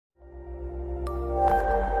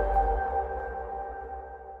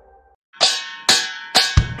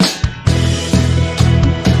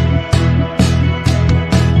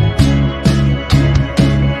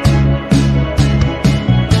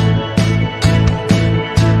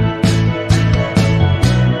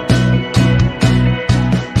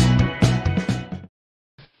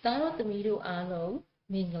အားလုံး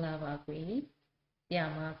မင်္ဂလာပါကွယ်။ဆရာ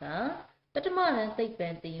မကပထမတန်းသိပ္ပံ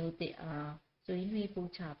သင်ယူသစ်အားဆွေးနွေးပို့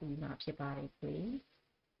ချပေးမှာဖြစ်ပါတယ်ကွယ်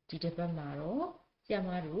။ဒီတစ်ပတ်မှာတော့ဆရာမ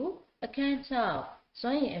တို့အခန်း6စွ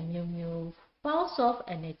မ်းရည်အမျိုးမျိုး Powers of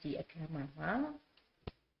Energy အခန်းမှာ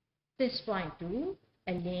 6.2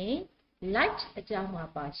 အလင်း light အကြောင်းမှာ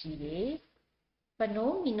ပါရှိတဲ့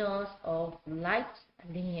Phenomena of light အ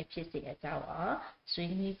လင်းရဲ့ဖြစ်စဉ်အကြောင်းအား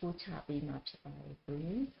ဆွေးနွေးပို့ချပေးမှာဖြစ်ပါတယ်ကွ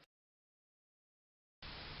ယ်။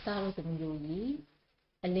သားတို့သမီးတို့ရေ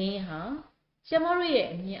အလင်းဟာကျမတို့ရဲ့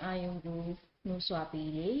အမြင်အာရုံကိုနှိုးဆွ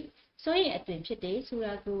ပေးတယ်။စွမ်းရည်အသွင်ဖြစ်တယ်ဆို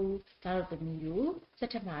တာကိုသားတို့သမီးတို့စ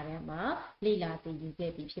က်ထမတန်းမှာလေ့လာသင်ယူ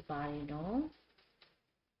ခဲ့ပြီးဖြစ်ပါတယ်နော်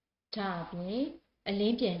။ဒါအပြင်အလ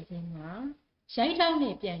င်းပြန်ခြင်းမှာရိုက်တောင်း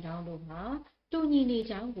နဲ့ပြန်တောင်းတို့မှာတူညီနေ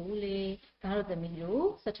ကြောင်းကိုလေသားတို့သမီးတို့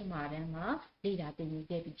စက်ထမတန်းမှာလေ့လာသင်ယူ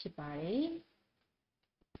ခဲ့ပြီးဖြစ်ပါတယ်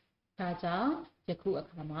။ဒါကြောင့်ယခုအ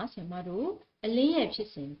ခါမှာဆရာမတို့အလင်းရဲ့ဖြစ်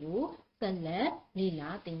စဉ်ကိုဆက်လက်လေ့လာ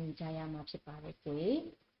သင်ယူကြရမှာဖြစ်ပါတယ်ကွယ်။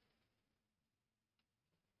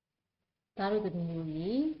ဒါတို့သမီးတို့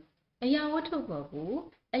ရေအရာဝတ္ထုပေါ်ကို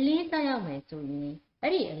အလင်းသက်ရောက်မယ်ဆိုရင်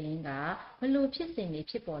အဲ့ဒီအလင်းကဘယ်လိုဖြစ်စဉ်တွေ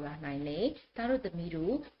ဖြစ်ပေါ်လာနိုင်လဲဒါတို့သမီး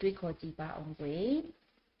တို့တွေးခေါ်ကြည့်ပါအောင်ကွယ်။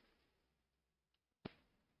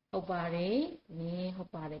ဟုတ်ပါတယ်ဟု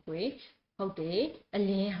တ်ပါတယ်ကွယ်။ဟုတ်တယ်အ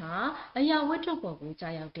လင်းဟာအရာဝတ္ထုပေါ်ကိုကြာ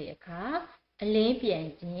ရောက်တဲ့အခါအလင်းပြန်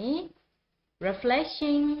ခြင်း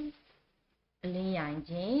reflection အလင်းရိုင်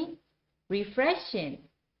ခြင်း refraction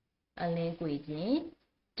အလင်းကွေခြင်း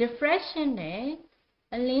diffraction နဲ့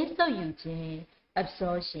အလင်းဆုပ်ယူခြင်း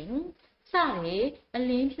absorption စတဲ့အ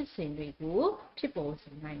လင်းဖြစ်စဉ်တွေကိုဖြစ်ပေါ်စေ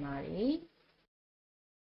နိုင်ပါတယ်။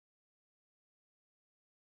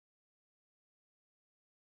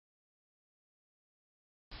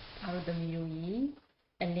အားလုံးသမီးတို့ရေ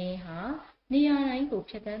အလင်းဟာနေရာတိုင်းကို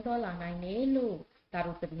ဖြတ်သန်းသွားလာနိုင်တယ်လို့ဒါ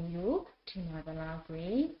တို့သမီးတို့ထင်ပါသလားကွ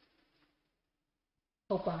ယ်။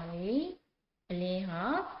ဟုတ်ပါတယ်အလင်းဟာ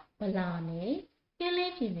ဗလာနဲ့ကင်းလ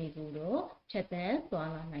င်းပြင်တွေကိုတော့ဖြတ်သန်းသွား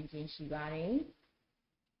လာနိုင်ခြင်းရှိပါတယ်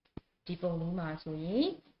။ဒီပုံလေးမှာဆိုရင်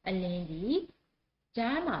အလင်းဒီ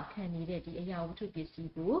ကြားမှာခံနေတဲ့ဒီအရာဝတ္ထုပစ္စ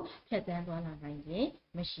ည်းကိုဖြတ်သန်းသွားလာနိုင်ခြင်း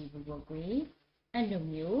မရှိဘူးပေါ့ကွယ်။အဲ့လို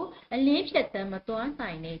မျိုးအလင်းဖြတ်သန်းမသွား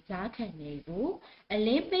နိုင်တဲ့ကြားခံတွေကိုအလ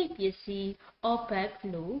င်းပိတ်ပစ္စည်း opaque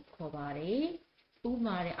လို့ခေါ်ပါတယ်။ဥပ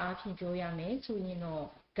မာနဲ့အားဖြင့်ပြောရမယ်ဆိုရင်တော့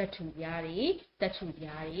ကတ္ထုပြားတွေတတ္ထု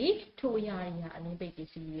ပြားတွေထိုအရာတွေဟာအလင်းပိတ်ပစ္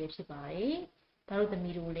စည်းတွေဖြစ်ပါတယ်။ဒါတို့သ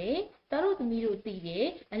မီးတို့လည်းဒါတို့သမီးတို့သိတဲ့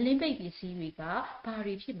အလင်းပိတ်ပစ္စည်းတွေကဘာ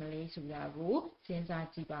တွေဖြစ်မလဲဆိုတာကိုစဉ်းစား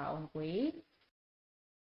ကြည့်ပါအောင်ကွယ်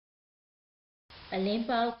။အလင်း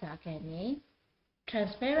ပေါက်ကြားခံနဲ့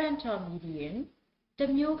transparent or medium တ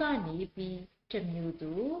စ်မျိုးကနေပြီးတစ်မျိုး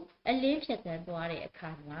သို့အလင်းဖြတ်သန်းသွားတဲ့အ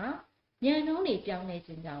ခါမှာဉာဏ်နှုန်းတွေပြောင်းလဲခြ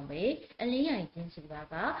င်းကြောင့်ပဲအလင်းရိုင်ခြင်းဆိုတာ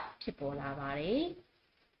ကဖြစ်ပေါ်လာပါတယ်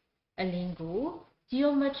။အလင်းကို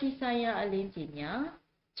geometry ဆိုင်ရာအလင်းပညာ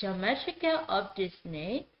geometrical optics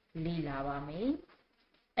နဲ့လေ့လာပါမယ်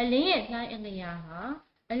။အလင်းရဲ့လှိုင်းအလျားဟာ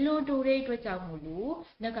အလွန်တိုတဲ့အတွက်ကြောင့်မို့လို့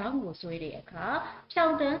နှာခေါင်းကိုဆွဲတဲ့အခါဖြော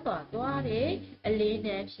င့်တန်းစွာသွားတဲ့အလင်းတ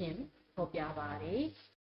န်းဖြင့်ဖော်ပြပါတယ်။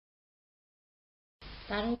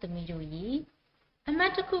ဒါတို့သမီးတို့ရေအမှ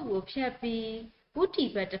တ်တစ်ခုကိုဖြတ်ပြီးဥတီ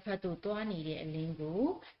ဘက်တစ်ဖက်သို့သွားနေတဲ့အလင်းကို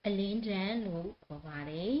အလင်းတန်းလို့ခေါ်ပါ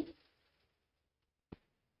တယ်။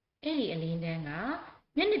အဲ့ဒီအလင်းတန်းက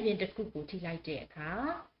မျက်နှာပြင်တစ်ခုကိုထိလိုက်တဲ့အခါ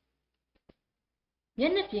မျ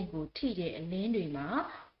က်နှာပြင်ကိုထိတဲ့အလင်းတွေမှာ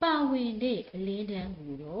ပါဝင်တဲ့အလင်းတန်း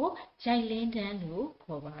ကိုတော့ရိုက်လင်းတန်းလို့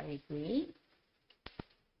ခေါ်ပါတယ်ကွယ်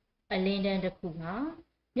။အလင်းတန်းတစ်ခုဟာ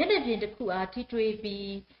မျက်နှာပြင်တစ်ခုအားထိတွေ့ပြီး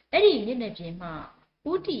အဲ့ဒီမျက်နှာပြင်မှာ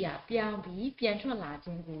ဥတီယာပြောင်းပြီးပြန်ထွက်လာခြ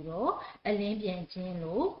င်းကိုတော့အလင်းပြန်ခြင်း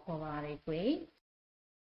လို့ခေါ်ပါတယ်ကွယ်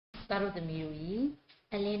။ဒါတို့သမီးတို့ရေ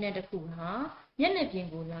အလင်းတန်းတစ်ခုဟာမျက်နှာပြင်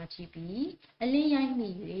ကိုလာချိပြီးအလင်းရိုက်မိ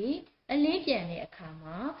၍အလင်းပြန်တဲ့အခါ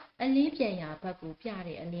မှာအလင်းပြန်ရာဘက်ကိုပြ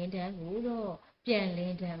တဲ့အလင်းတန်းကိုတော့ပြန်လ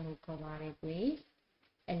င်းတန်းလို့ခေါ်ပါတယ်ကွယ်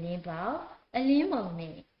။အလင်းပေါက်အလင်းမုံ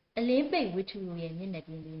နဲ့အလင်းပိတ်ဝတ္ထုရဲ့မျက်နှာ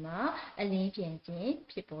ပြင်ဒီမှာအလင်းပြန်ခြင်း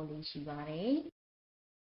ဖြစ်ပေါ်လို့ရှိပါတယ်။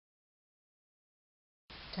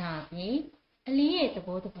ဒါအပြင်အလင်းရဲ့သ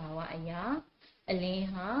ဘောတဘာဝအရာအလင်း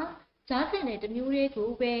ဟာကြားခံတဲ့တစ်မျိုးလေးကို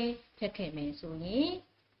ပဲဖြတ်ခဲ့မယ်ဆိုရင်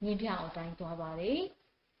မြင်းပြောင်အတိုင်းသွားပါတယ်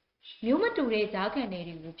။မျိုးမတူတဲ့ကြားခံတွေ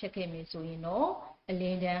ကိုဖြတ်ခဲ့မယ်ဆိုရင်တော့အလ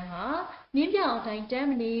င်းတန်းဟာမြင်းပြောင်အတိုင်းတန်း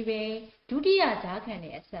မနေပဲဒုတိယကြားခံ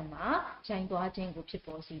တဲ့အဆက်မှာရိုင်သွားခြင်းကိုဖြစ်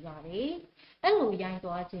ပေါ်စေပါတယ်။အဲ့လိုရိုင်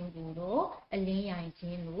သွားခြင်းကိုတော့အလင်းရိုင်ခြ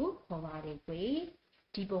င်းလို့ခေါ်ပါတယ်ကွယ်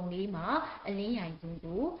။ဒီပုံလေးမှာအလင်းရိုင်ခြင်း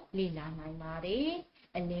ကိုလေ့လာနိုင်ပါတယ်။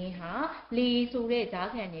 အလင်းဟာလေဆိုတဲ့ဇာ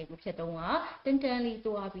တ်ခံတွေကိုဖြတ်တော့တန်တန်လေး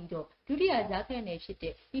သွားပြီးတော့ဒုတိယဇာတ်ခံတွေဖြစ်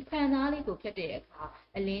တဲ့ဒီဖန်သားလေးကိုဖြတ်တဲ့အခါ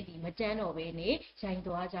အလင်းဒီမတန်းတော့ဘဲနဲ့ရိုင်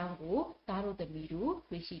သွားကြောင်းကိုသားတို့သမီးတို့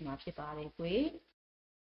တွေ့ရှိမှာဖြစ်ပါတယ်ကွယ်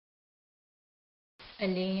အ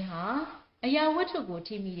လင်းဟာအရာဝတ္ထုကို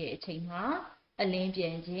ထိမိတဲ့အချိန်မှာအလင်းပြ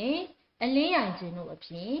န်ခြင်းအလင်းရိုင်ခြင်းတို့အ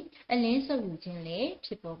ပြင်အလင်းဆုပ်ယူခြင်းလည်းဖြ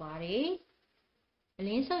စ်ပေါ်ပါတယ်အလ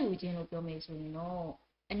င်းဆုပ်ယူခြင်းလို့ပြောမယ်ဆိုရင်တော့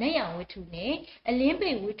အနက်ရောင်ဝတ္ထုနဲ့အလင်းပေ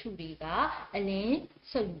ဝတ္ထုတွေကအလင်း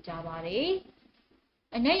ဆုပ်ယူကြပါတယ်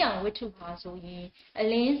အနက်ရောင်ဝတ္ထုပါဆိုရင်အ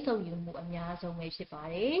လင်းဆုပ်ယူမှုအများဆုံးပဲဖြစ်ပါ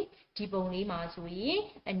တယ်ဒီပုံလေးမှာဆိုရင်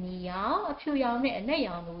အနီရောင်အဖြူရောင်နဲ့အနက်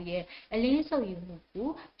ရောင်တို့ရဲ့အလင်းဆုပ်ယူမှုကို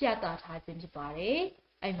ပြသထားခြင်းဖြစ်ပါတယ်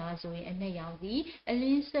အဲ့မှာဆိုရင်အနက်ရောင်သည်အလ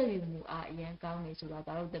င်းဆုပ်ယူမှုအားအရန်ကောင်းနေဆိုတာ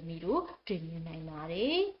ဒါတို့သမီးတို့တွေ့မြင်နိုင်ပါတ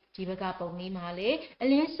ယ်ဒီဘက်ကပုံလေးမှာလည်းအ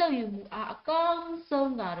လင်းဆုပ်ယူမှုအားအကောင်း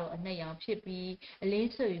ဆုံးကတော့အနက်ရောင်ဖြစ်ပြီးအလ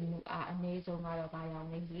င်းဆုပ်ယူမှုအားအနည်းဆုံးကတော့ဘာရောင်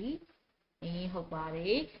လဲဟုတ်ပါတ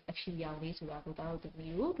ယ်အဖြူရောင်လေးဆိုတာကိုဒါတို့သ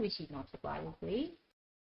မီးတို့တွေ့ရှိမှာဖြစ်ပါတယ်ကွယ်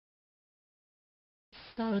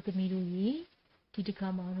ဒါတို့သမီးတို့ဒီတစ်ခါ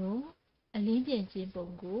မှာတော့အလင်းပြန်ခြင်းပုံ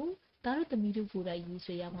ကိုဒါတို့သမီးတို့ကိုယ်တိုင်ရေး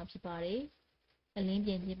ဆွဲရမှာဖြစ်ပါတယ်အလင်း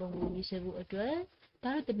ပြန်ခြင်းပုံကိုရေးဆွဲဖို့အတွက်ဒါ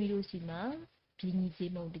တို့သမီးတို့စီမှာပြည်ညီခြ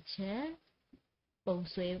င်းပုံတစ်ချက်ပုံ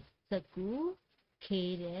ဆွဲစက္ကူ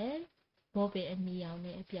ခေးတယ်ဘောပင်အနီရောင်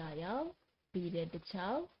နဲ့အပြရောင်ပြီးတဲ့တစ်ချော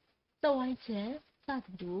င်းသဝိုင်းချက်စသဖြ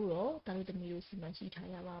င့်တော့ဒါတို့သမီးတို့စီမှာရှိထား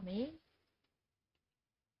ရပါမယ်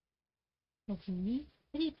ဟုတ်ပြီ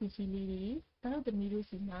အဲ့ဒီပစ္စည်းလေးတွေဒါတို့သမီးတို့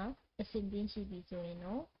စီမှာအဆင်သင့်ရှိပြီဆိုရင်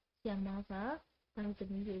တော့ဆရာမကဒါတို့သ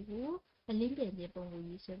မီးတွေကိုအလင်းပြန်ခြင်းပုံကို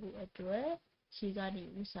ရေးဆွဲဖို့အတွက်ရှေ့ကနေ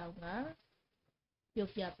ဥဆောင်ကပြု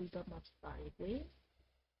တ်ပြပြီးတော့မှဖြစ်ပါတယ်ကွယ်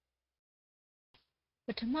ပ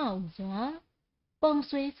ထမဦးစွာပုံ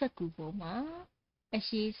ဆွဲစက္ကူပေါ်မှာအ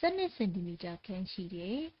ရှည်12စင်တီမီတာခန့်ရှိ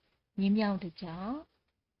တဲ့မြင်းမြောင်းတစ်ကြောင်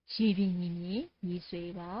ရေပြင်ညီမြင့်ရေးဆွဲ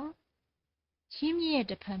ပါရှင်းမြင့်ရဲ့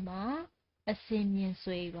တစ်ဖက်မှာအစင်မြင့်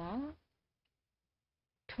ဆွဲပါ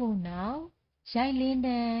ထို့နောက်ရိုက်လင်း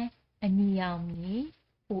တဲ့အနီရောင်မြင်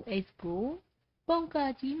OS ကိုပုံက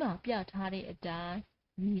ကြီးမှာပြထားတဲ့အတိုင်း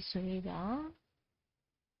ရေးဆွဲပါ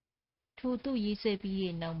ထို့သို့ရေးဆွဲပြီး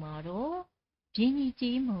တဲ့နောက်မှာတော့ပြင်းကြီး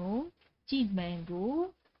ကြီးမုံကြည်မှန်ကို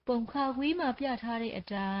ပုံခါခွေးမှာပြထားတဲ့အ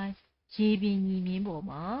တိုင်းရေပြင်ညီမြင့်ပေါ်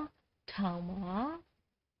မှာထောင်ပါ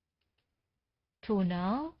ထို့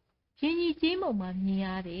နောက်ရင်းကြီးကြီးမုံမှာမြင်ရ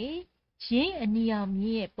တဲ့ရင်းအနီရောင်မြ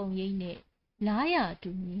င့်ရဲ့ပုံရိပ်နဲ့လားရာတူ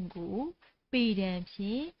မြင့်ကိုပေတံဖြ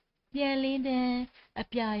င့်ပြန်လင်းတဲ့အ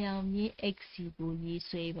ပြာရောင်မြင့် XC ကိုရေး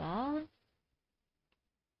ဆွဲပါ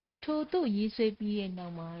ထို့သို့ရေးဆွဲပြီးတဲ့နော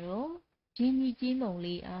က်မှာတော့ရင်းကြီးကြီးမုံ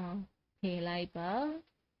လေးအောင်ထည့်လိုက်ပါ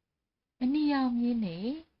အနီရောင်မြင့်နဲ့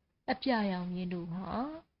အပြာရောင်မြင့်တို့ဟာ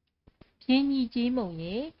ရင်းကြီးကြီးမုံ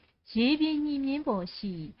ရဲ့ရေပြင်ညီမြင့်ပေါ်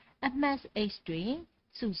ရှိအမှတ် X တွင်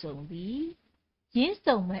စုဆုံသည်ရင်း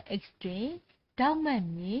စုံမှတ် X တွင်ဒေါက်မှတ်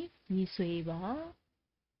မြင့်ရေးဆွဲပါ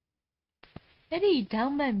အဲ့ဒီဒေါ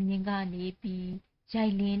က်မှတ်မြင့်ကနေပြီးရို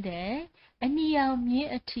က်လင်းတဲ့အနီရောင်မြင့်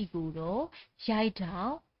အထိကိုတော့ရိုက်ထော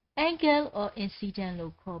င် angle or incident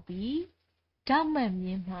လို့ခေါ်ပြီးဒေါက်မှတ်မြ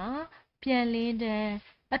င့်မှာပြန်လင်းတဲ့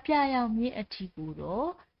အပြာရောင်မြင့်အထိကိုတော့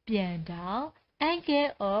ပြန်ထောင် angle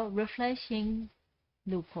or reflection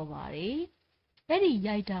လို့ခေါ်ပါတယ်အဲ့ဒီ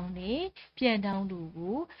ရိုက်တောင်းနဲ့ပြန်တောင်းတို့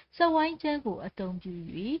ကိုစက်ဝိုင်းချမ်းကိုအသုံးပြု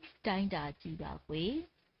၍တိုင်းတာကြည့်ပါကွယ်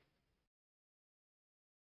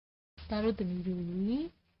ဒါတို့သမီးတို့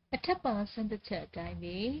အထက်ပါစံတစ်ချက်အတိုင်း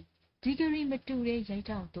ပဲဒီဂရီမတူတဲ့ရိုက်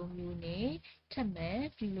တောင်း၃မျိုးနဲ့ထပ်မံ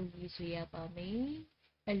ပြုလုပ်ရေးဆွဲရပါမယ်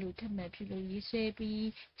အဲ့လိုထပ်မံပြုလုပ်ရေးဆွဲပြီး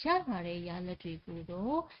ရလာတဲ့ရလဒ်တွေကို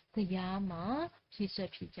တော့ဇယားမှာဖြည့်ဆွ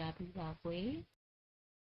တ်ဖြည့်ကြပြီးပါကွယ်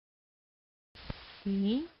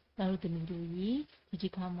ဒါတို့သမီးတို့ဒီတ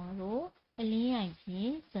စ်ခါမှာတော့အလင်းရိုင်ဖြ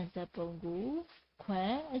င့်စံသက်ပုံကိုခွ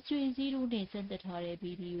က်အကျွေးစည်းတို့နဲ့စံသက်ထားတဲ့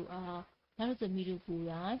ဗီဒီယိုအားဒါတို့သမီးတို့ကိုယ်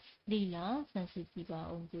တိုင်လေ့လာဆန်းစစ်ကြည့်ပါ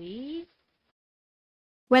အောင်ကွယ်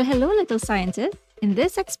Well, hello, little scientists. In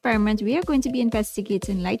this experiment, we are going to be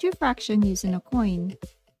investigating light refraction using a coin.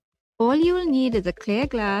 All you will need is a clear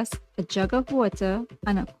glass, a jug of water,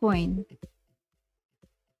 and a coin.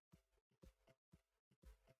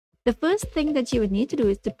 The first thing that you would need to do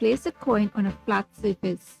is to place the coin on a flat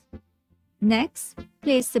surface. Next,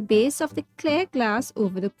 place the base of the clear glass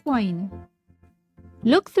over the coin.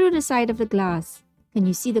 Look through the side of the glass. Can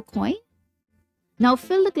you see the coin? Now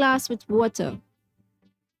fill the glass with water.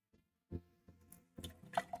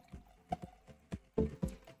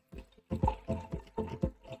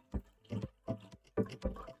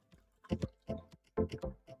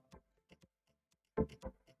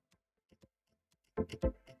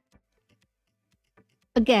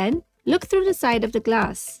 Again, Look through the side of the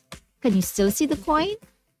glass. Can you still see the coin?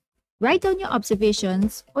 Write down your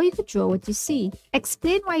observations, or you could draw what you see.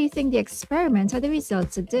 Explain why you think the experiment had the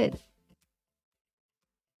results it did.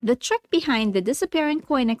 The trick behind the disappearing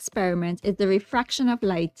coin experiment is the refraction of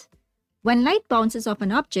light. When light bounces off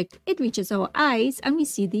an object, it reaches our eyes and we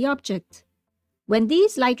see the object. When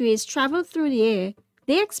these light rays travel through the air,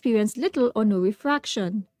 they experience little or no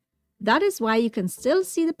refraction. That is why you can still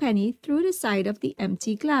see the penny through the side of the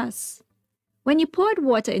empty glass. When you poured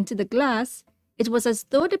water into the glass, it was as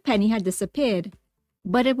though the penny had disappeared,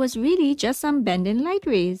 but it was really just some bending light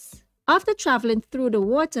rays. After traveling through the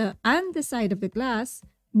water and the side of the glass,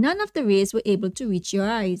 none of the rays were able to reach your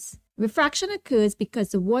eyes. Refraction occurs because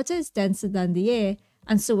the water is denser than the air,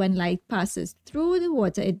 and so when light passes through the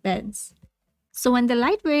water, it bends. So when the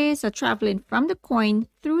light rays are traveling from the coin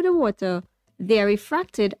through the water, they are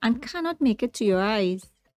refracted and cannot make it to your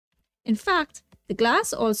eyes. In fact, the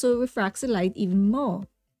glass also refracts the light even more.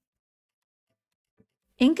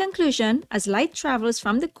 In conclusion, as light travels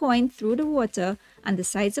from the coin through the water and the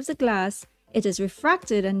sides of the glass, it is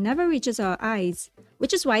refracted and never reaches our eyes,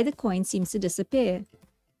 which is why the coin seems to disappear.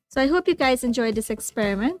 So I hope you guys enjoyed this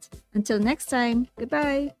experiment. Until next time,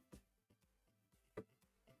 goodbye.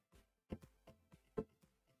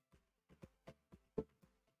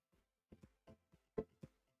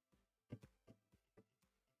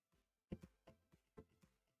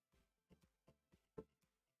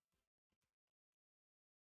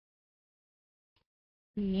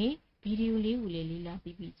ဒီဗီဒီယိုလေးကိုလေ့လာ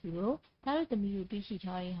ပြီးပြီဆိုတော့ဒါတို့သမီးတို့တွေ့ရှိ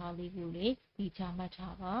ထားတဲ့ဟာလေးကိုလေဒီချမှတ်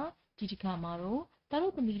ထားပါဒီတစ်ခါမှာတော့ဒါ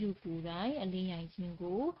တို့သမီးတို့ကိုယ်တိုင်အလင်းရိုင်ခြင်း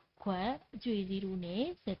ကိုခွက်အကျွေးလေးတို့နဲ့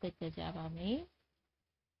ဆက်သက်ကြပါမယ်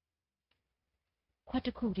ခွက်တ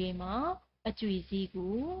စ်ခုတည်းမှာအကျွေးစည်း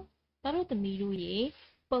ကိုဒါတို့သမီးတို့ရဲ့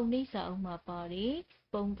ပုံနှိပ်စာအုပ်မှာပါတဲ့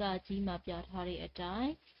ပုံကကြီးမှာပြထားတဲ့အတို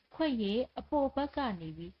င်းခွက်ရဲ့အပေါ်ဘက်ကနေ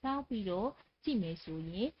ပြီးစောင်းပြီးတော့ကြည့်မယ်ဆို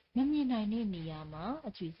ရင်မမြင်နိုင်တဲ့နေရာမှာ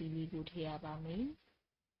အကျွေးစည်းလေးကိုထည့်ရပါမယ်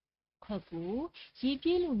ခွက်ကိုရေပြ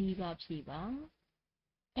ည့်လို့နီးပါဖြည့်ပါ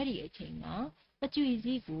အဲ့ဒီအချိန်မှာအကျွေးစ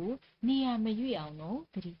ည်းကိုနေရာမရွေ့အောင်တော့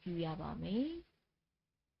သတိပြုရပါမယ်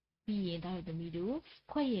ပြီးရင်ဒါတို့သမီးတို့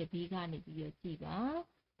ခွက်ရဲ့ဘေးကနေပြီးတော့ကြည့်ပါ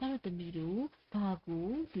ဒါတို့သမီးတို့ဘာကို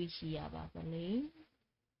တွေ့ရှိရပါသလဲ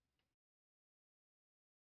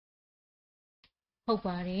ဟုတ်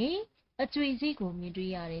ပါတယ်အကျွေးစည်းကိုမြင်တွေ့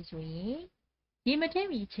ရတယ်ဆိုရင်ရေမထည့်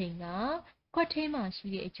မီအချိန်ကခွက်ထဲမှာရှိ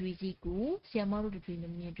တဲ့အကျွေးစည်းကိုဆရာမတို့တို့မ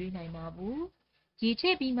မြင်တွေ့နိုင်ပါဘူးရေထ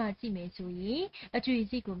ည့်ပြီးမှကြည့်မယ်ဆိုရင်အကျွေး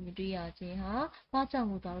စည်းကိုမြင်တွေ့ရခြင်းဟာဘာကြောင့်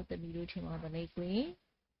လို့သားတို့သမီးတို့ထင်ပါသလဲကွယ်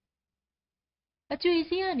အကျွေး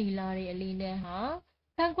စည်းကနေလာတဲ့အလေးနဲ့ဟာ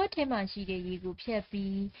ဖန်ခွက်ထဲမှာရှိတဲ့ရေကိုဖြတ်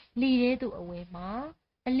ပြီးလေထဲသို့အဝင်မှာ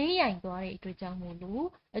အလေးရိုင်သွားတဲ့အတွက်ကြောင့်မို့လို့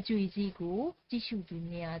အကျွေးစည်းကိုကြည့်ရှုပြီး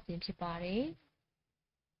မြင်ရခြင်းဖြစ်ပါတယ်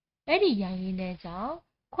အဲ့ဒီရိုင်ရင်းတဲ့ကြောင့်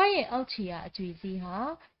ခွက်ရဲ့အောက်ခြေကအကျွေးစည်းဟာ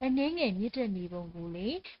အနှဲငယ်မြင့်တက်နေပုံကိုလေ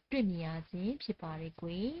တွေ့မြင်ရခြင်းဖြစ်ပါတယ်ကွ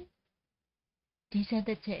ယ်ဒီစမ်းသ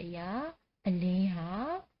ပ်ချက်အရအလင်းဟာ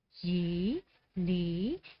ရေလေ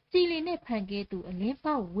ကြည်လင်တဲ့ဖန်ကဲ့သို့အလင်း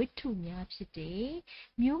ပေါက်ဝတ္ထုများဖြစ်တဲ့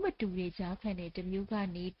မျိုးမတူတဲ့ကြားခံတဲ့တစ်မျိုးက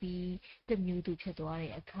နေပြီးတစ်မျိုးသို့ဖြစ်သွား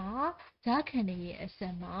တဲ့အခါကြားခံတဲ့ရဲ့အဆ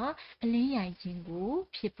က်မှာအလင်းရိုင်ခြင်းကို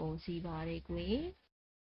ဖြစ်ပေါ်စေပါတယ်ကွယ်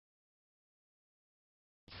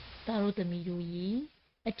ဒါတို့သမီးတို့ရေ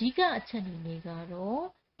အဓိကအချက်အနေနဲ့ကတော့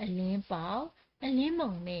အလင်းပေါက်အလင်း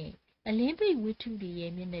မုံနဲ့အလင်းပိတ်ဝတ္ထုတွေ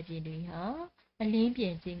ရဲ့မျက်နှာပြင်တွေဟာအလင်းပြ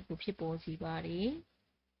န်ခြင်းကိုဖြစ်ပေါ်စေပါတယ်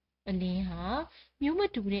အလင်းဟာမျိုးမ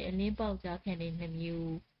တူတဲ့အလင်းပေါက်ကြားခံတဲ့နှစ်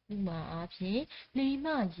မျိုးဥပမာအားဖြင့်လေ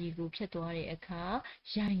မှရေကိုဖြတ်သွားတဲ့အခါ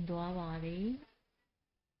ရိုင်သွားပါတယ်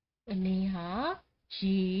အလင်းဟာ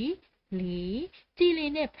ရေလေကြည်လ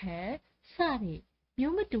င်တဲ့ဖန်စတဲ့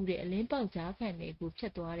မျိုးမတူတဲ့အလင်းပေါက်ကြားခံတွေကိုဖြ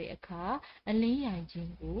တ်သွားတဲ့အခါအလင်းရိုင်ခြ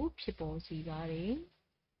င်းကိုဖြစ်ပေါ်စေပါတယ်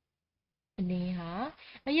အလင်းဟာ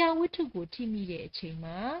အရာဝတ္ထုကိုထိမိတဲ့အချိန်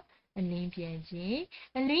မှာအလင်းပြန်ခြင်း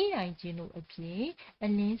အလင်းရိုင်ခြင်းတို့အပြင်အ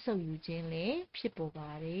လင်းဆုပ်ယူခြင်းလည်းဖြစ်ပေါ်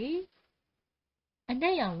ပါတယ်အန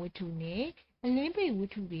က်ရောင်ဝတ္ထုနဲ့အလင်းပိတ်ဝ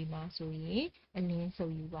တ္ထုတွေမှာဆိုရင်အလင်းဆု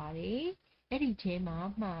ပ်ယူပါတယ်အဲ့ဒီထဲမှာ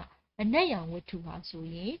မှအနက်ရောင်ဝတ္ထုဟာဆို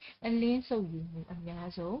ရင်အလင်းဆုပ်ယူမှုအများ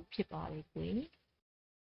ဆုံးဖြစ်ပါတယ်ကွယ်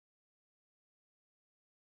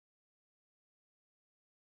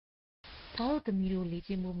ဒါတို့သမီးတို့လေ့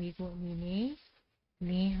ကျင့်မှုမိဖို့အနေနဲ့လ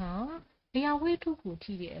င်းဟာအရာဝတ္ထုကို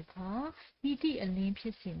ထိတဲ့အခါဤသည့်အလင်းဖြ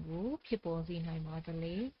စ်စဉ်ကိုဖြစ်ပေါ်စေနိုင်ပါသ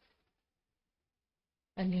လဲ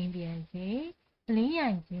အလင်းပြန်ခြင်းအလင်း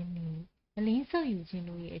ရိုင်ခြင်းနှင့်အလင်းဆုပ်ယူခြင်း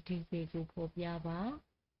တို့ရဲ့အဓိပ္ပာယ်ကိုဖော်ပြပါ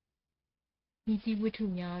ဤသည့်ဝတ္ထု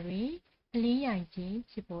များတွင်အလင်းရိုင်ခြင်း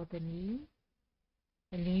ဖြစ်ပေါ်သည်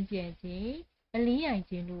အလင်းပြန်ခြင်းအလင်းရိုင်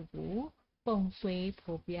ခြင်းတို့ကို ပုံဆွဲ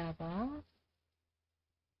ဖော်ပြပါ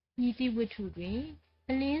မည်သည့်ဝတ္ထုတွင်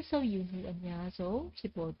အလင်းဆုပ်ယူမှုအများဆုံးဖြ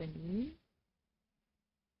စ်ပေါ်သနည်း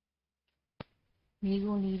မေး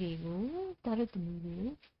ခွန်းလေးတွေကိုသားတို့သမီးတွေ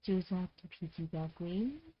ကြိုးစားဖြေကြည့်ပါကွယ်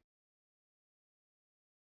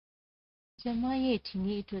ကျွန်မရဲ့ဒီ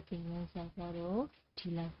နေ့အတွက်သင်ခန်းစာကတော့ဒီ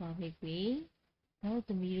လောက်ပါပဲကွယ်သားတို့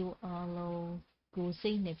သမီးတို့အားလုံးကိုယ်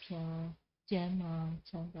စိတ်နှပြကျန်းမာ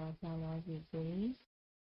ချမ်းသာကြပါစေကွယ်